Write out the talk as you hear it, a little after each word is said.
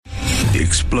The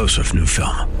explosive new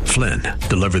film, Flynn,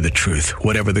 deliver the truth,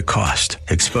 whatever the cost,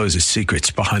 exposes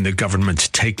secrets behind the government's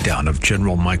takedown of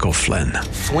General Michael Flynn.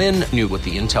 Flynn knew what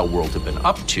the intel world had been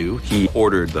up to. He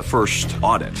ordered the first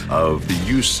audit of the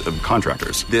use of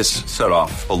contractors. This set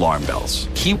off alarm bells.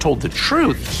 He told the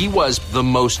truth. He was the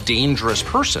most dangerous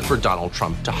person for Donald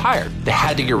Trump to hire. They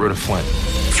had to get rid of Flynn.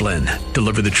 Flynn,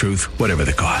 deliver the truth, whatever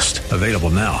the cost. Available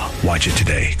now. Watch it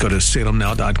today. Go to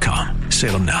salemnow.com.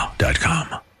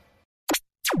 salemnow.com.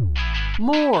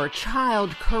 More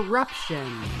child corruption.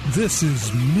 This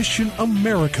is Mission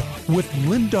America with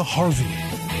Linda Harvey.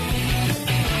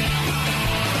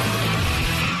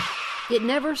 It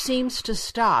never seems to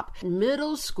stop.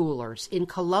 Middle schoolers in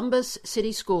Columbus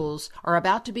City Schools are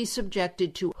about to be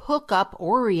subjected to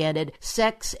hookup-oriented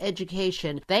sex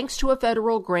education thanks to a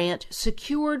federal grant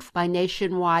secured by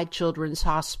Nationwide Children's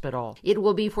Hospital. It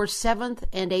will be for 7th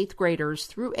and 8th graders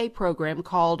through a program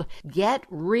called Get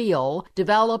Real,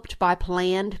 developed by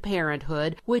Planned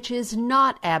Parenthood, which is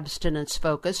not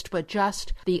abstinence-focused, but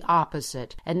just the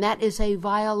opposite. And that is a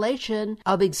violation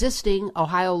of existing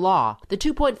Ohio law. The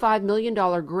 $2.5 million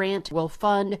grant will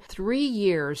fund 3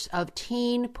 years of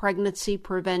teen pregnancy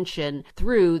prevention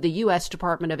through the U.S.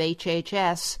 Department of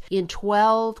HHS in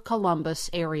 12 Columbus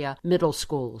area middle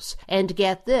schools. And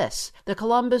get this, the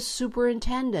Columbus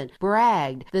superintendent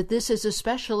bragged that this is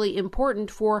especially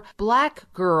important for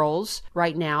black girls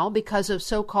right now because of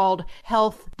so-called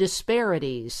health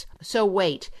disparities. So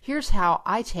wait, here's how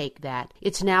I take that.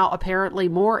 It's now apparently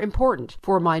more important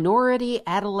for minority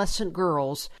adolescent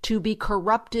girls to be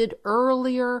corrupted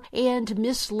earlier and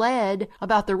misled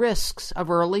about the risks of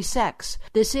early sex.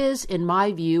 This is, in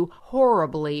my view,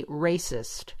 horribly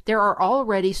racist. There are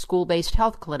already school-based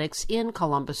health clinics in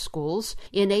Columbus schools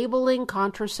enabling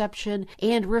contraception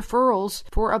and referrals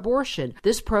for abortion.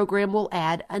 This program will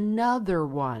add another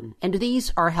one. And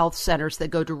these are health centers that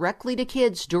go directly to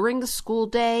kids during the school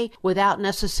day without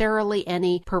necessarily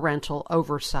any parental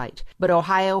oversight. But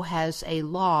Ohio has a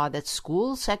law that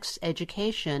school sex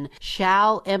education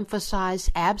shall emphasize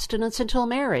abstinence until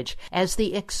marriage as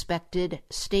the expected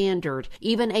standard.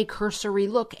 Even a cursory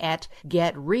look at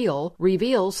Get Real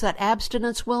reveals that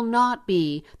abstinence will not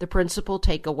be the principal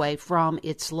takeaway from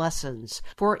its lessons.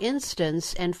 For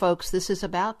instance, and folks, this is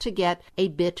about to get a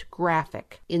bit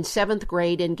graphic. In 7th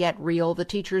grade in Get Real, the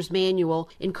teacher's manual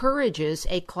encourages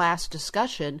a class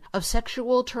discussion of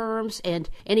sexual terms and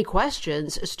any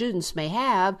questions students may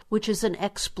have, which is an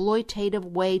exploitative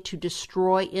way to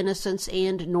destroy innocence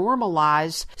and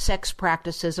normalize sex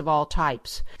practices of all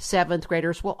types. 7th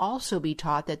graders will also be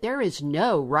taught that there is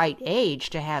no right age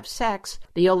to have sex.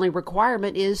 The only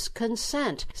requirement is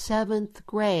consent. 7th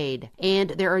grade. And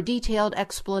there are detailed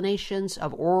explanations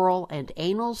of oral and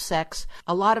anal sex,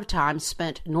 a lot of time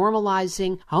spent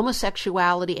normalizing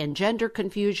homosexuality and gender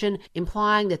confusion,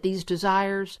 implying that these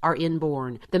desires are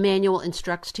inborn. The manual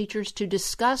instructs teachers to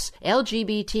discuss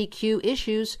LGBTQ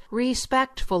issues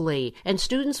respectfully, and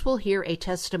students will hear a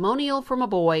testimonial from a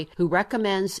boy who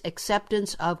recommends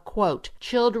acceptance of, quote,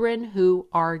 children who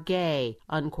are gay,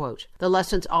 unquote. The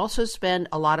lessons also spend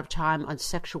a lot of time on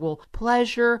sexual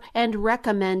pleasure, and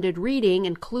recommended reading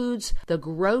includes the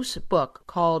gross book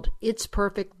called It's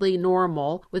Perfectly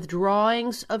Normal, with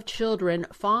drawings of children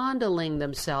fondling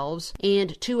themselves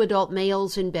and 2 adult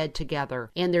males in bed together.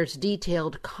 And there's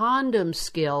detailed condom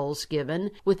skills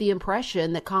given with the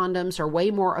impression that condoms are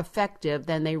way more effective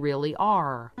than they really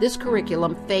are. This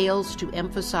curriculum fails to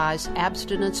emphasize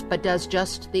abstinence but does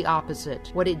just the opposite.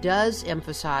 What it does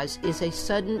emphasize is a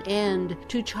sudden end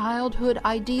to childhood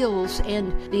ideals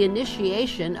and the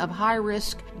initiation of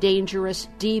high-risk, dangerous,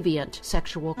 deviant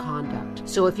sexual conduct.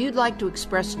 So if you'd like to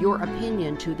express your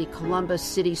opinion to the Columbus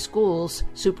City Schools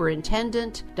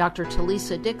Superintendent, Dr.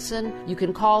 Talisa Dixon, you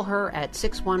can call her at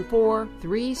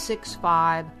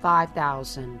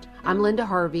 614-365-5000. I'm Linda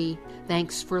Harvey.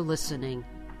 Thanks for listening.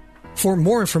 For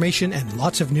more information and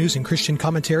lots of news and Christian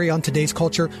commentary on today's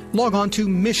culture, log on to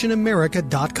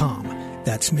missionamerica.com.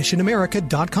 That's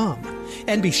missionamerica.com.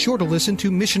 And be sure to listen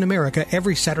to Mission America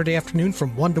every Saturday afternoon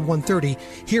from 1 to 1:30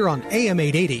 here on AM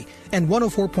 880 and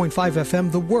 104.5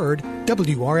 FM The Word,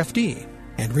 WRFD.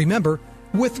 And remember,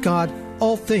 with God,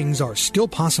 all things are still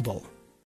possible.